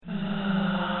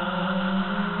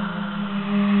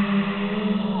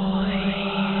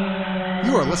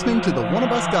You are listening to the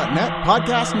OneOfUs.net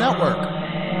podcast network.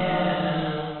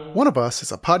 One of Us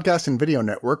is a podcast and video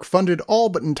network funded all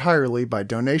but entirely by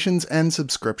donations and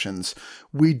subscriptions.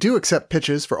 We do accept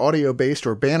pitches for audio-based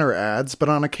or banner ads, but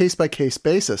on a case-by-case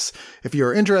basis. If you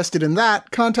are interested in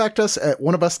that, contact us at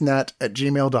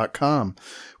oneofusnet@gmail.com.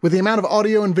 With the amount of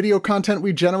audio and video content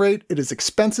we generate, it is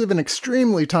expensive and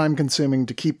extremely time-consuming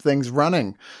to keep things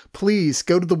running. Please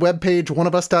go to the webpage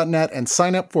oneofus.net and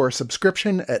sign up for a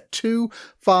subscription at $2,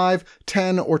 $5,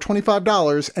 $10, or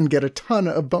 $25 and get a ton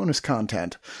of bonus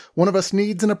content. One of Us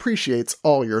needs and appreciates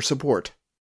all your support.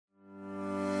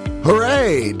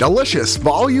 Hooray! Delicious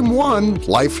Volume 1,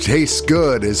 Life Tastes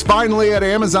Good, is finally at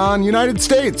Amazon United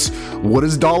States. What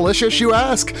is delicious, you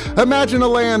ask? Imagine a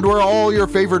land where all your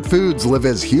favorite foods live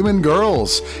as human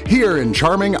girls. Here in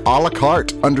charming a la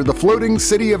carte, under the floating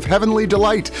city of heavenly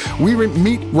delight, we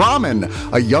meet Ramen,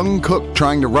 a young cook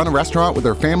trying to run a restaurant with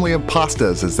her family of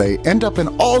pastas as they end up in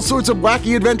all sorts of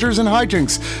wacky adventures and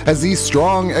hijinks as these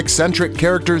strong, eccentric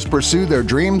characters pursue their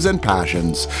dreams and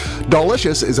passions.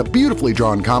 Delicious is a beautifully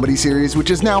drawn comedy series which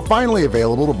is now finally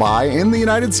available to buy in the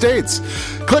United States.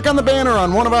 Click on the banner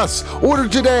on One of Us, order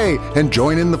today, and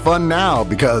join in the fun now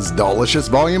because Delicious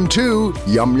Volume 2,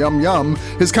 Yum Yum Yum,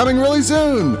 is coming really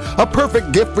soon. A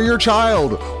perfect gift for your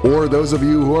child, or those of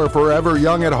you who are forever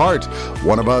young at heart.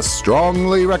 One of Us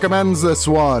strongly recommends this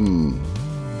one.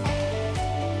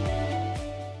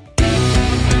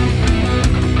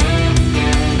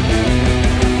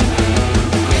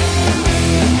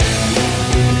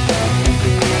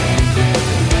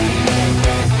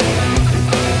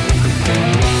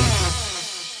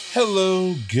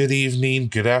 Hello, good evening,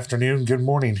 good afternoon, good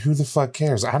morning. Who the fuck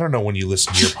cares? I don't know when you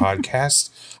listen to your podcast.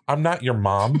 I'm not your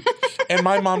mom, and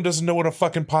my mom doesn't know what a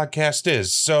fucking podcast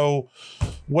is. So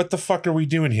what the fuck are we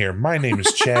doing here? My name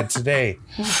is Chad today.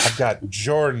 I've got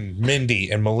Jordan,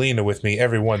 Mindy, and Melina with me.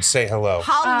 Everyone say hello.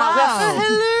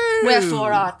 Hello.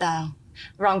 Wherefore art thou?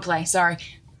 Wrong play, sorry.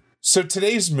 So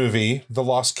today's movie, The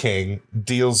Lost King,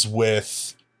 deals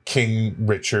with King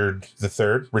Richard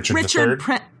III. Richard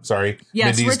III. Sorry.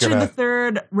 Yes, Mindy's Richard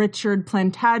III, Richard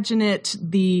Plantagenet,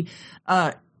 the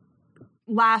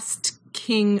last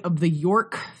king of the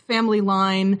York family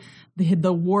line.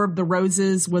 The War of the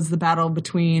Roses was the battle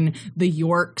between the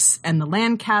Yorks and the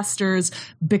Lancasters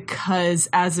because,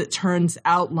 as it turns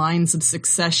out, lines of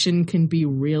succession can be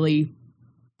really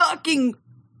fucking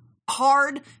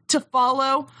hard to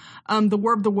follow. The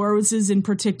War of the Roses in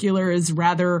particular is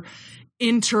rather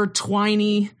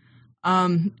intertwiny,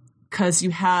 because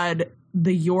you had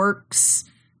the Yorks,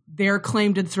 their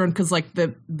claim to the throne, because like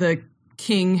the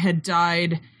king had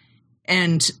died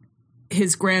and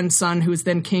his grandson, who was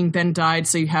then king, then died.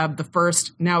 So you have the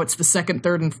first, now it's the second,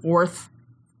 third, and fourth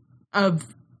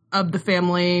of the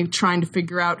family trying to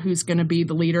figure out who's going to be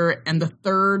the leader. And the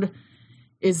third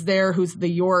is there, who's the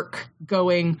York,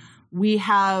 going, we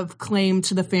have claim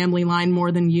to the family line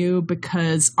more than you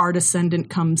because our descendant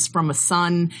comes from a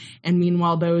son. And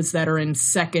meanwhile, those that are in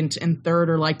second and third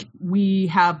are like, we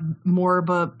have more of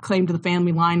a claim to the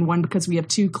family line, one because we have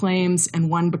two claims and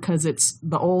one because it's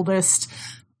the oldest,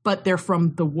 but they're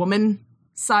from the woman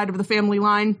side of the family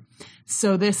line.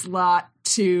 So this led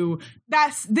to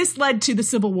the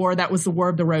Civil War. That was the War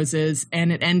of the Roses.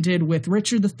 And it ended with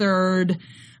Richard III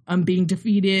being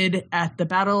defeated at the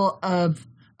Battle of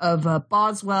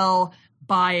Boswell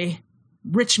by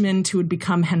Richmond, who would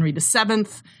become Henry VII,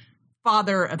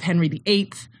 father of Henry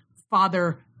VIII,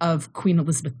 father of Queen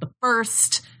Elizabeth I,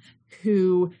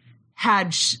 who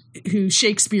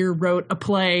Shakespeare wrote a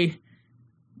play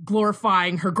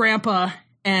glorifying her grandpa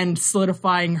and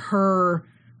solidifying her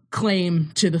claim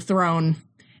to the throne,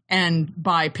 and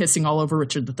by pissing all over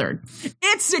Richard III.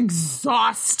 It's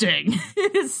exhausting.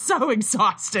 It is so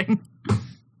exhausting.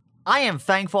 I am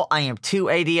thankful I am too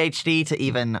ADHD to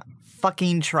even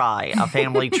fucking try a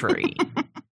family tree.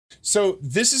 So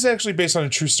this is actually based on a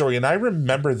true story, and I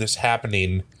remember this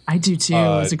happening. I do too.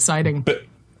 It was exciting. But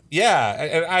yeah,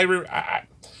 and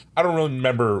I don't really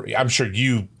remember. I'm sure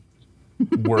you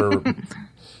were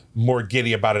more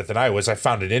giddy about it than I was. I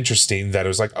found it interesting that it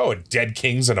was like, oh, dead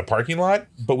kings in a parking lot.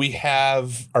 But we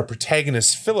have our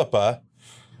protagonist, Philippa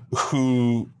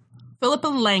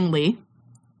Langley,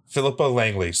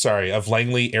 sorry, of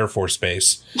Langley Air Force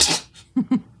Base.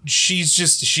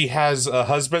 She has a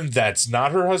husband that's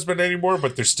not her husband anymore,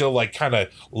 but they're still like kind of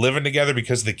living together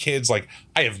because the kids, like,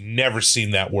 I have never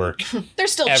seen that work. They're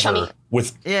still ever chummy.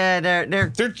 They're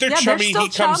chummy. They're He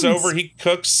comes chums. over, he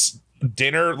cooks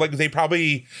dinner. Like,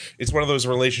 it's one of those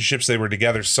relationships, they were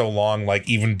together so long, like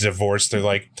even divorced, they're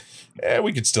like,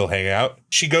 we could still hang out.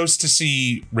 She goes to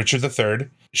see Richard III.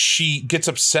 she gets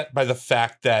upset by the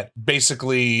fact that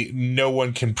basically no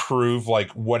one can prove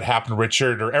like what happened to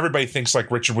Richard, or everybody thinks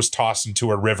like Richard was tossed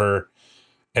into a river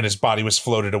and his body was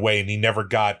floated away and he never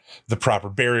got the proper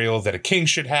burial that a king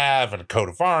should have and a coat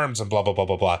of arms and blah, blah, blah,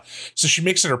 blah, blah. So she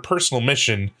makes it her personal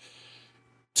mission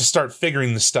to start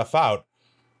figuring this stuff out,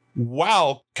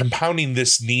 while compounding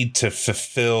this need to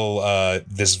fulfill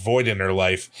this void in her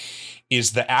life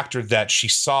is the actor that she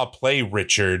saw play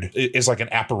Richard is like an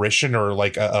apparition or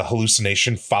like a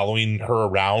hallucination following her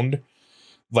around.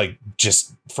 Like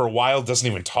just for a while doesn't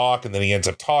even talk, and then he ends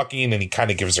up talking and he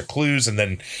kind of gives her clues, and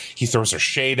then he throws her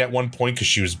shade at one point because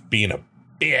she was being a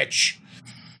bitch.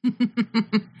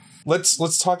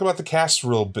 Let's talk about the cast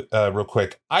real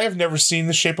quick. I have never seen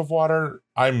The Shape of Water.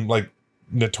 I'm like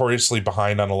notoriously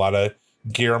behind on a lot of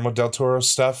Guillermo del Toro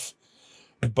stuff,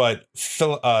 but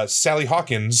Sally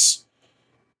Hawkins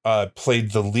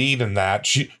played the lead in that.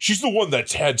 She's the one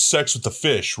that's had sex with the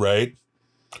fish, right?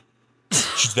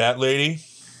 She's that lady.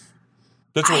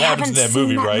 That's what happens in that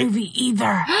movie, right? Movie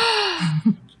either.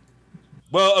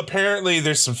 Well, apparently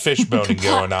there's some fish boning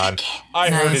going on. I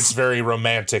heard it's very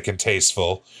romantic and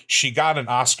tasteful. She got an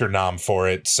Oscar nom for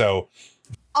it, so.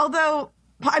 Although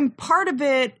I'm part of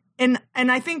it, and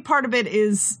I think part of it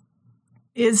is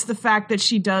the fact that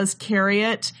she does carry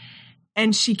it,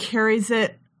 and she carries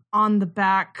it on the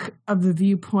back of the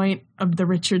viewpoint of the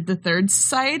Richard III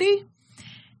Society.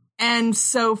 And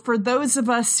so for those of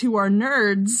us who are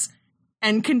nerds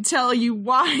and can tell you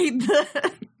why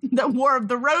the War of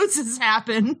the Roses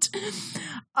happened,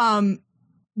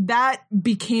 that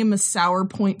became a sour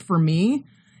point for me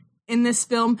in this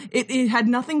film. It had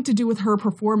nothing to do with her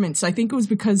performance. I think it was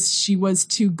because she was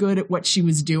too good at what she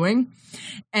was doing.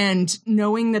 And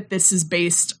knowing that this is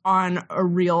based on a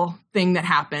real thing that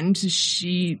happened,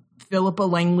 Philippa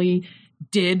Langley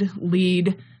did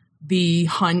lead the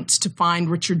hunt to find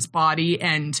Richard's body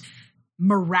and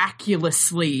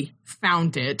miraculously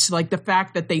found it. Like, the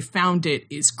fact that they found it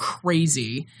is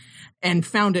crazy, and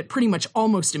found it pretty much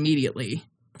almost immediately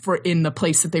in the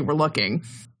place that they were looking.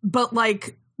 But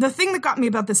like, the thing that got me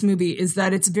about this movie is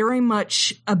that it's very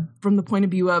much from the point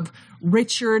of view of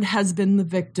Richard has been the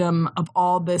victim of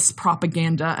all this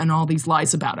propaganda and all these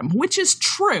lies about him, which is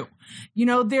true. You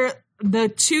know, the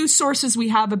two sources we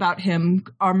have about him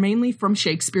are mainly from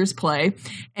Shakespeare's play,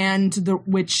 and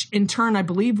which in turn I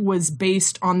believe was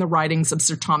based on the writings of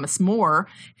Sir Thomas More,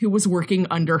 who was working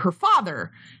under her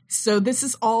father. So this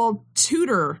is all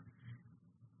Tudor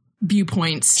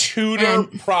viewpoints. Tudor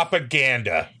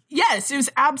propaganda. Yes, it was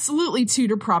absolutely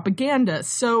Tudor propaganda.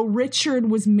 So Richard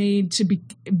was made to be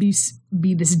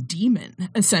this demon,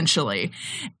 essentially.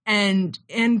 And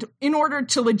in order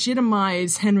to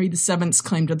legitimize Henry VII's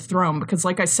claim to the throne, because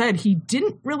like I said, he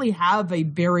didn't really have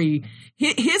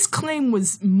his claim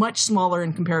was much smaller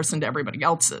in comparison to everybody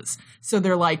else's. So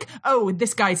they're like, oh,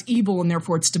 this guy's evil and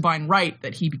therefore it's divine right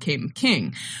that he became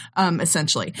king,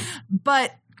 essentially.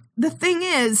 But the thing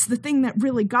that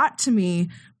really got to me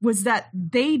was that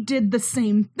they did the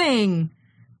same thing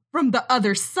from the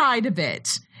other side of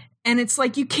it. And it's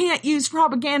like, you can't use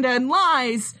propaganda and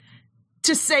lies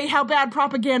to say how bad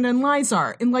propaganda and lies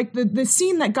are. And like the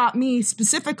scene that got me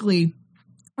specifically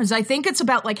was, I think it's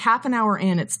about like half an hour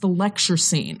in, it's the lecture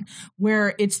scene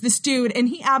where it's this dude, and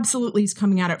he absolutely is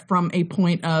coming at it from a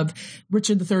point of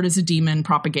Richard III is a demon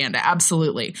propaganda.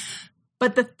 Absolutely.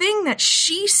 But the thing that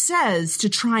she says to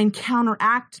try and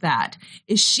counteract that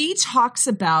is she talks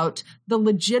about the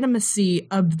legitimacy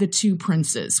of the two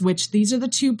princes, which these are the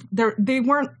two, they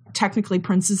weren't technically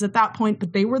princes at that point,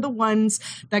 but they were the ones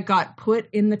that got put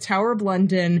in the Tower of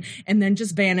London and then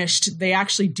just vanished. They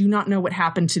actually do not know what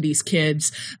happened to these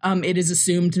kids. It is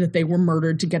assumed that they were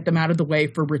murdered to get them out of the way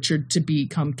for Richard to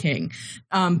become king.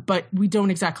 But we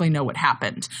don't exactly know what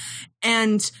happened.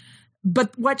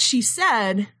 But what she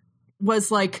said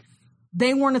was like,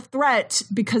 they weren't a threat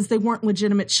because they weren't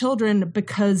legitimate children,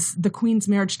 because the Queen's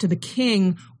marriage to the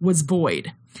king was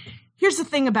void. Here's the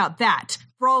thing about that.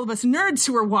 For all of us nerds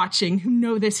who are watching who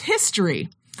know this history,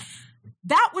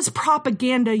 that was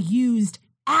propaganda used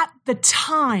at the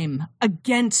time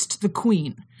against the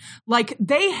Queen. Like,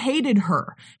 they hated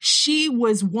her. She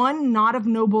was not of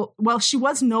noble. Well, she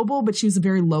was noble, but she was a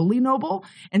very lowly noble.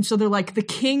 And so they're like, the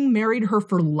king married her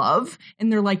for love.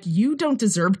 And they're like, you don't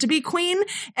deserve to be queen.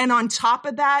 And on top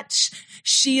of that,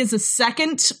 she was the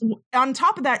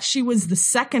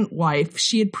second wife.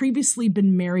 She had previously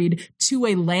been married to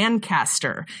a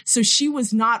Lancaster. So she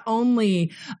was not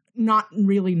only not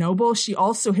really noble. She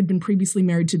also had been previously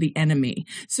married to the enemy.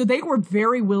 So they were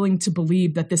very willing to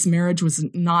believe that this marriage was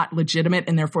not legitimate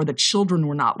and therefore the children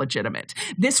were not legitimate.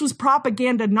 This was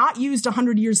propaganda not used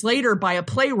 100 years later by a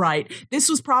playwright. This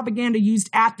was propaganda used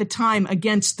at the time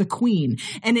against the queen.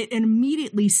 And it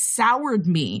immediately soured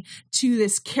me to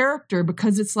this character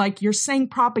because it's like, you're saying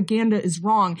propaganda is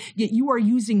wrong, yet you are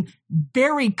using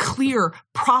very clear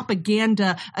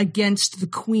propaganda against the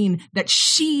queen that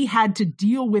she had to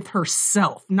deal with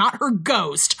herself, not her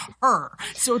ghost, her.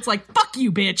 So it's like, fuck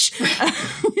you, bitch.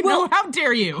 How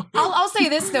dare you? I'll say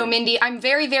this, though, Mindy. I'm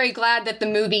very, very glad that the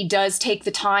movie does take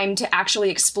the time to actually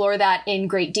explore that in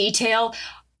great detail.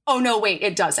 Oh, no, wait,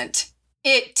 it doesn't.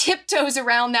 It tiptoes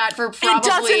around that for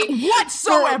probably... It doesn't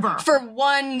whatsoever. For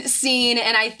one scene,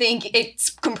 and I think it's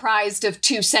comprised of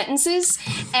 2 sentences.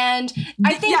 And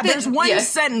I think there's one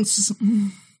sentence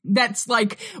that's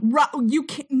like,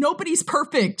 nobody's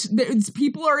perfect.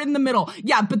 People are in the middle.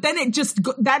 Yeah, but then it just,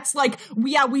 that's like,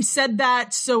 we said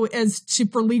that so as to,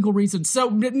 for legal reasons. So,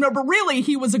 no, but really,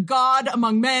 he was a god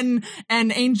among men,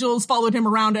 and angels followed him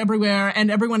around everywhere,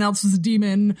 and everyone else was a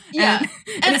demon. Yeah.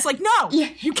 And it's like, no,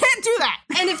 you can't do that.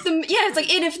 And if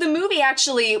the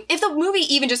movie,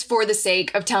 even just for the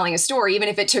sake of telling a story, even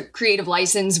if it took creative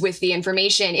license with the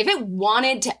information, if it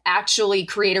wanted to actually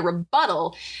create a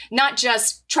rebuttal, not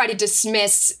just try to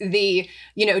dismiss the,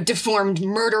 deformed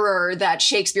murderer that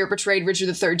Shakespeare portrayed Richard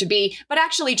III to be, but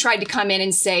actually tried to come in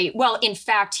and say, well, in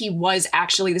fact, he was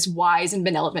actually this wise and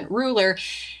benevolent ruler.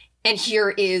 And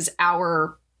here's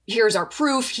our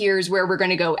proof. Here's where we're going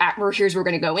to go here's where we're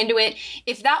going to go into it.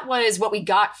 If that was what we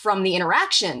got from the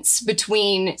interactions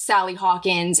between Sally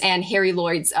Hawkins and Harry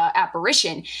Lloyd's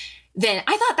apparition, then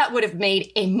I thought that would have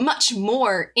made a much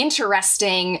more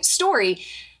interesting story.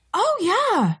 Oh,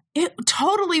 yeah. It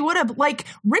totally would have. Like,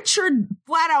 Richard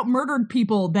flat out murdered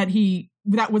people that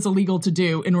was illegal to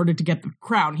do in order to get the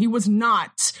crown. He was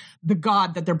not the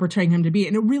god that they're portraying him to be.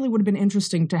 And it really would have been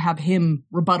interesting to have him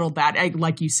rebuttal that,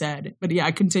 like you said. But yeah,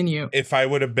 continue. If I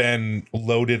would have been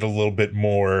loaded a little bit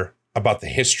more about the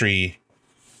history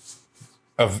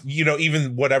of,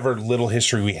 even whatever little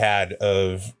history we had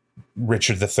of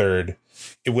Richard III,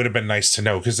 it would have been nice to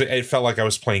know, because it felt like I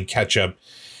was playing catch up.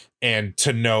 And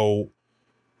to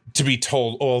be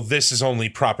told, oh, this is only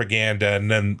propaganda, and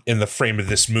then in the frame of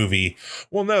this movie,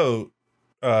 well, no,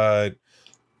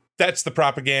 that's the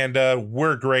propaganda,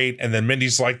 we're great, and then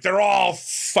Mindy's like, they're all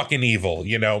fucking evil,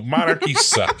 monarchies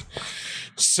suck.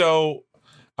 So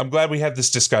I'm glad we had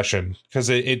this discussion, because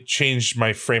it changed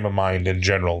my frame of mind in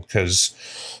general, because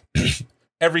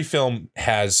every film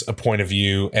has a point of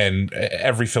view, and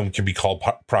every film can be called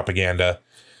propaganda,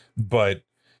 but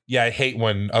yeah, I hate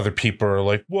when other people are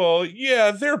like, well,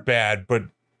 yeah, they're bad, but,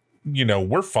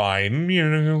 we're fine.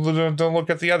 Don't look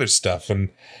at the other stuff. And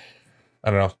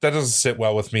I don't know. That doesn't sit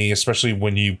well with me, especially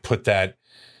when you put that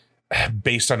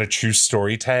based on a true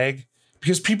story tag,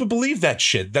 because people believe that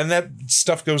shit. Then that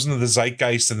stuff goes into the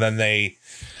zeitgeist, and then they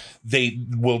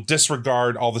will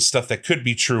disregard all the stuff that could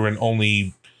be true and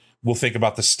only will think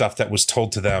about the stuff that was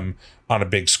told to them on a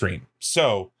big screen.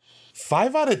 So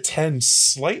 5 out of 10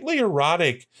 slightly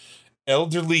erotic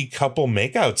elderly couple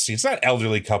makeout scenes. Not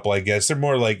elderly couple, I guess. They're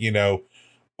more like,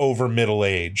 over middle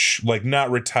age, like not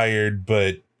retired,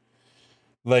 but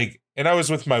like, and I was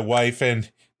with my wife, and,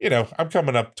 I'm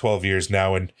coming up 12 years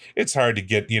now, and it's hard to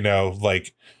get,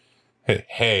 like,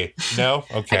 hey, no?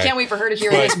 Okay. I can't wait for her to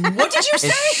hear this. What did you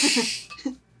say?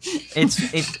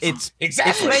 It's exactly.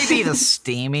 It's maybe the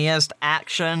steamiest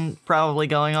action probably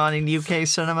going on in UK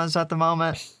cinemas at the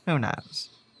moment. Who knows?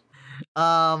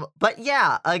 But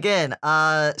yeah, again,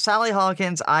 Sally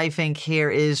Hawkins, I think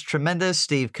here is tremendous.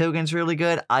 Steve Coogan's really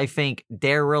good. I think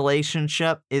their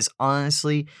relationship is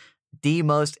honestly the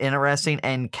most interesting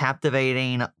and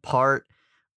captivating part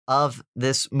of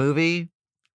this movie.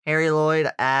 Harry Lloyd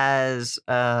as,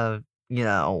 King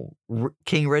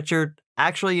Richard,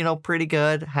 actually, pretty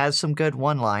good, has some good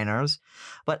one-liners,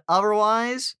 but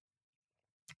otherwise,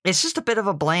 it's just a bit of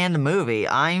a bland movie.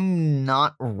 I'm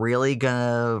not really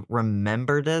gonna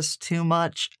remember this too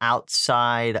much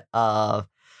outside of,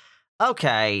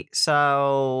 okay,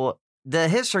 so the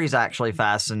history is actually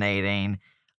fascinating,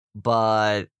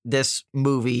 but this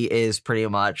movie is pretty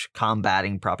much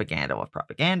combating propaganda with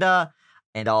propaganda,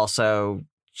 and also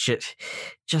just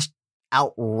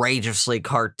outrageously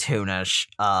cartoonish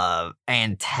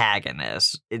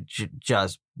antagonist. It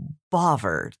just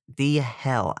bothered the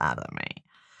hell out of me.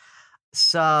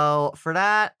 So for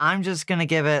that, I'm just gonna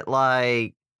give it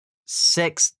like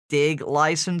 6 dig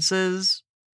licenses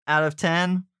out of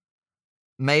 10.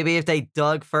 maybe if they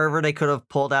dug further, they could have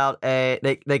pulled out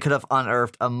they could have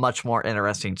unearthed a much more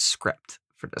interesting script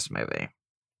for this movie.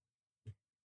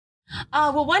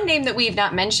 Well, one name that we've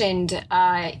not mentioned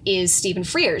is Stephen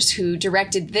Frears, who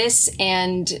directed this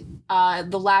and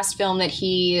the last film that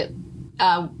he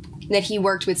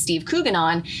worked with Steve Coogan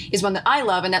on is one that I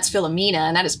love, and that's Philomena.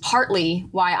 And that is partly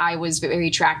why I was very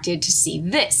attracted to see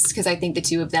this, because I think the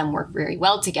two of them work very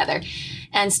well together.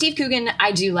 And Steve Coogan,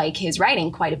 I do like his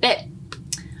writing quite a bit.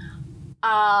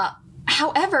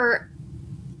 However,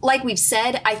 like we've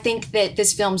said, I think that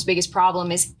this film's biggest problem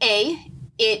is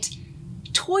it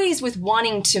toys with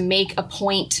wanting to make a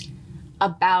point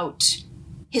about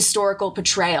historical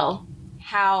portrayal,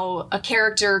 how a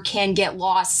character can get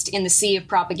lost in the sea of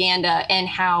propaganda, and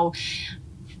how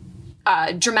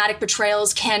dramatic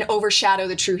portrayals can overshadow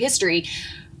the true history.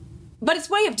 But its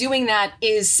way of doing that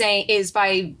is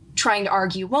by trying to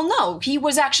argue, well, no, he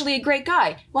was actually a great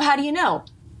guy. Well, how do you know?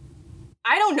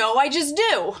 I don't know, I just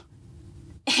do.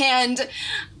 And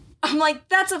I'm like,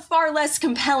 that's a far less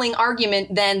compelling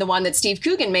argument than the one that Steve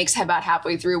Coogan makes about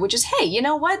halfway through, which is, hey, you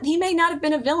know what? He may not have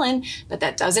been a villain, but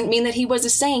that doesn't mean that he was a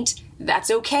saint.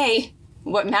 That's okay.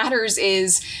 What matters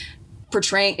is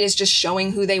just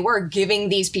showing who they were, giving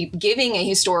these people, giving a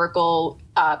historical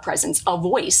presence a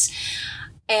voice.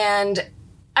 And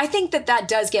I think that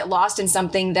does get lost in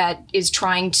something that is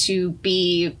trying to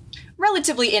be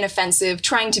relatively inoffensive,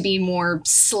 trying to be more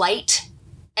slight.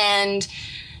 And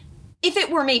if it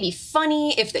were maybe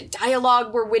funny, if the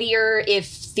dialogue were wittier,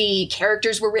 if the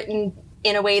characters were written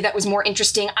in a way that was more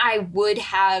interesting, I would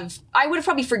have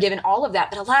probably forgiven all of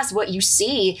that. But alas, what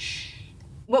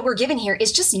we're given here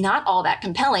is just not all that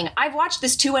compelling. I've watched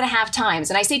this 2.5 times,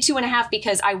 and I say 2.5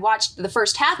 because I watched the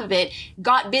first half of it,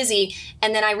 got busy,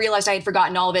 and then I realized I had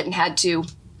forgotten all of it and had to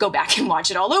go back and watch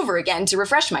it all over again to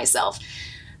refresh myself.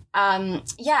 I'm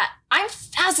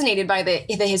fascinated by the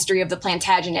history of the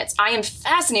Plantagenets. I am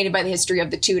fascinated by the history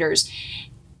of the Tudors.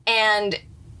 And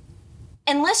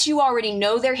unless you already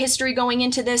know their history going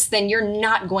into this, then you're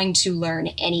not going to learn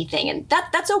anything. And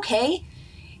that's okay.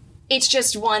 It's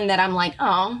just one that I'm like,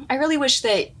 oh, I really wish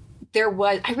that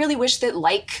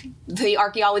like the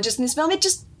archaeologist in this film, it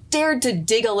just dared to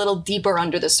dig a little deeper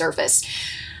under the surface.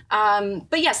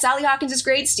 But yeah, Sally Hawkins is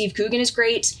great. Steve Coogan is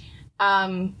great.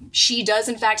 She does,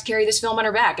 in fact, carry this film on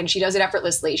her back, and she does it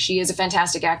effortlessly. She is a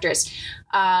fantastic actress.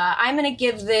 I'm going to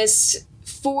give this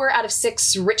 4 out of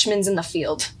 6 Richmonds in the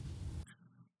field.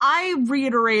 I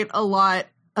reiterate a lot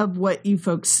of what you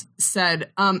folks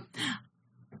said.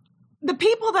 The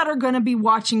people that are going to be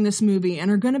watching this movie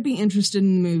and are going to be interested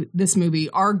in this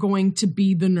movie are going to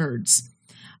be the nerds.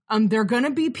 They're going to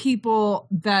be people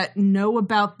that know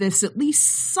about this at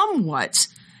least somewhat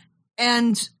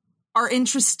and are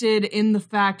interested in the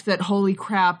fact that, holy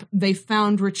crap, they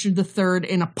found Richard III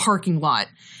in a parking lot.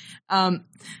 And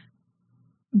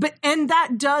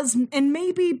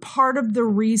maybe part of the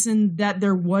reason that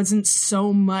there wasn't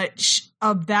so much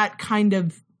of that kind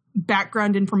of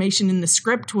background information in the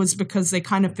script was because they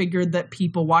kind of figured that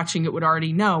people watching it would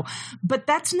already know. But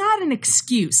that's not an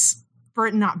excuse for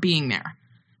it not being there.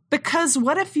 Because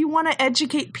what if you want to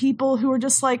educate people who are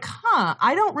just like,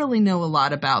 I don't really know a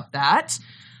lot about that.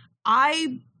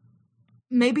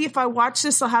 Maybe if I watch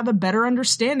this, I'll have a better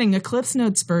understanding, a Cliff's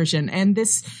Notes version. And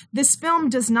this film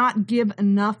does not give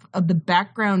enough of the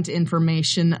background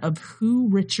information of who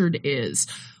Richard is,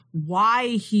 why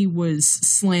he was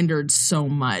slandered so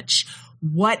much,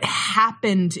 what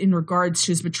happened in regards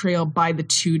to his betrayal by the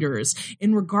Tudors,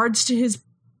 in regards to his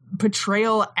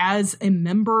portrayal as a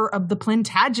member of the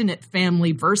Plantagenet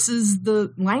family versus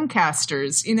the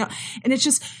Lancasters, and it's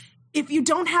just, if you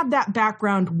don't have that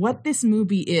background, what this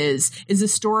movie is a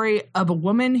story of a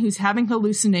woman who's having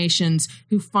hallucinations,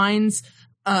 who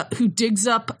digs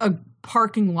up a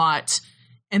parking lot,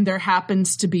 and there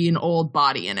happens to be an old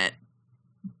body in it.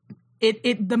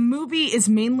 The movie is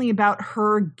mainly about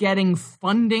her getting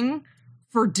funding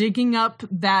for digging up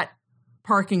that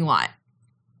parking lot.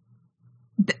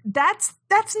 That's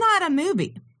not a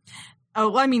movie.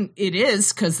 Oh, I mean, it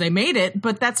is because they made it,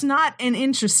 but that's not an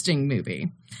interesting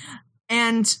movie.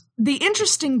 And the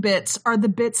interesting bits are the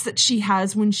bits that she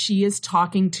has when she is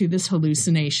talking to this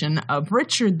hallucination of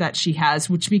Richard that she has,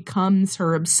 which becomes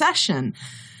her obsession.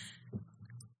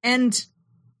 And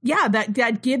yeah,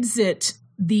 that gives it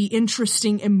the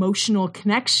interesting emotional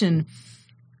connection.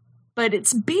 But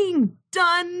it's being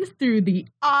done through the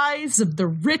eyes of the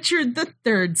Richard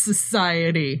III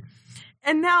Society.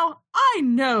 And now I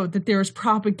know that there's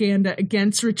propaganda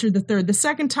against Richard III. The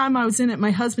second time I was in it,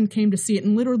 my husband came to see it,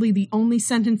 and literally the only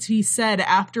sentence he said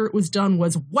after it was done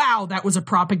was, "Wow, that was a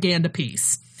propaganda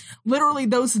piece." Literally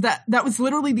that was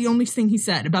literally the only thing he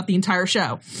said about the entire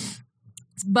show.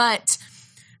 But,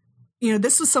 you know,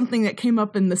 this was something that came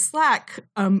up in the Slack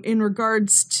in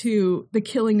regards to the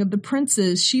killing of the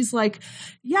princes. She's like,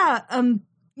 yeah,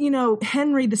 you know,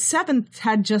 Henry VII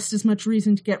had just as much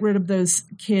reason to get rid of those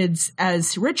kids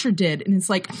as Richard did. And it's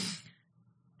like,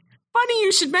 funny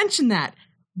you should mention that.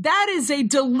 That is a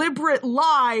deliberate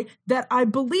lie that I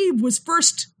believe was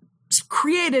first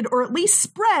created or at least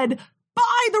spread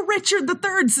by the Richard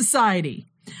III Society.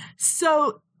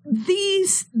 So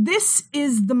this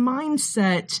is the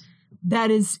mindset that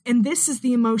is, and this is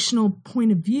the emotional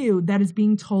point of view that is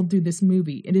being told through this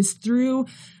movie. It is through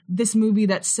this movie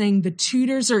that's saying the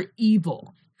Tudors are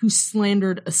evil who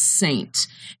slandered a saint,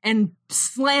 and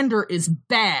slander is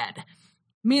bad.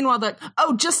 Meanwhile,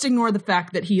 just ignore the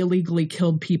fact that he illegally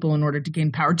killed people in order to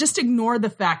gain power. Just ignore the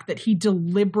fact that he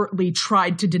deliberately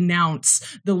tried to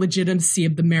denounce the legitimacy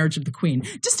of the marriage of the Queen.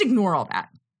 Just ignore all that.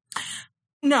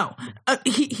 No,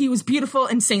 he was beautiful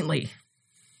and saintly.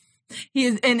 He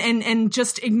is, and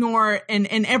just ignore, and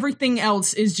everything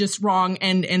else is just wrong,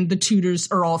 and the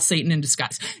Tudors are all Satan in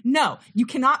disguise. No, you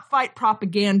cannot fight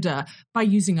propaganda by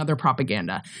using other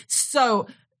propaganda. So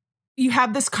you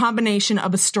have this combination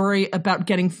of a story about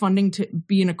getting funding to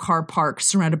be in a car park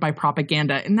surrounded by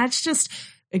propaganda. And that's just,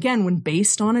 again, when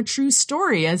based on a true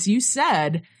story, as you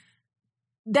said,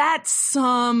 that's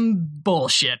some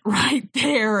bullshit right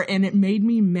there. And it made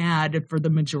me mad for the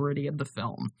majority of the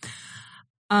film.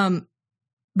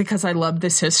 Because I love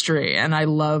this history and I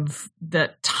love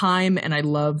that time and I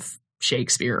love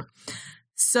Shakespeare.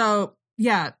 So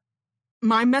yeah,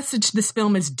 my message to this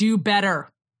film is do better.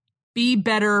 Be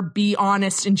better, be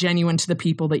honest and genuine to the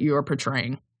people that you are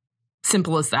portraying.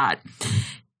 Simple as that.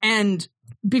 And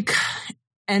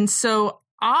so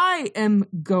I am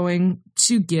going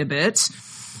to give it,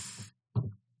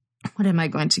 what am I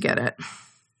going to get it?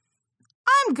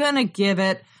 I'm going to give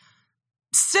it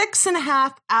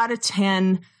 6.5 out of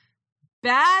 10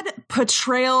 bad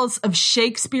portrayals of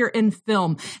Shakespeare in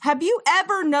film. Have you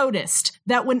ever noticed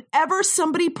that whenever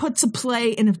somebody puts a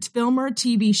play in a film or a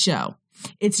TV show,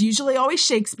 it's usually always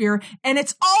Shakespeare, and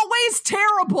it's always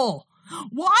terrible?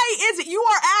 Why is it? You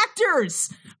are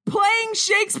actors playing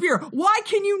Shakespeare. Why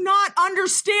can you not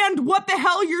understand what the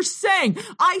hell you're saying?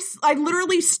 I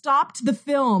literally stopped the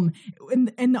film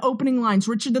in the opening lines.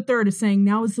 Richard III is saying,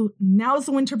 now is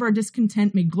the winter of our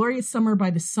discontent, made glorious summer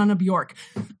by the son of York.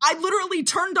 I literally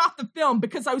turned off the film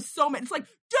because I was so mad. It's like,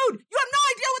 dude, you have no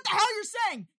idea what the hell you're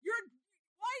saying.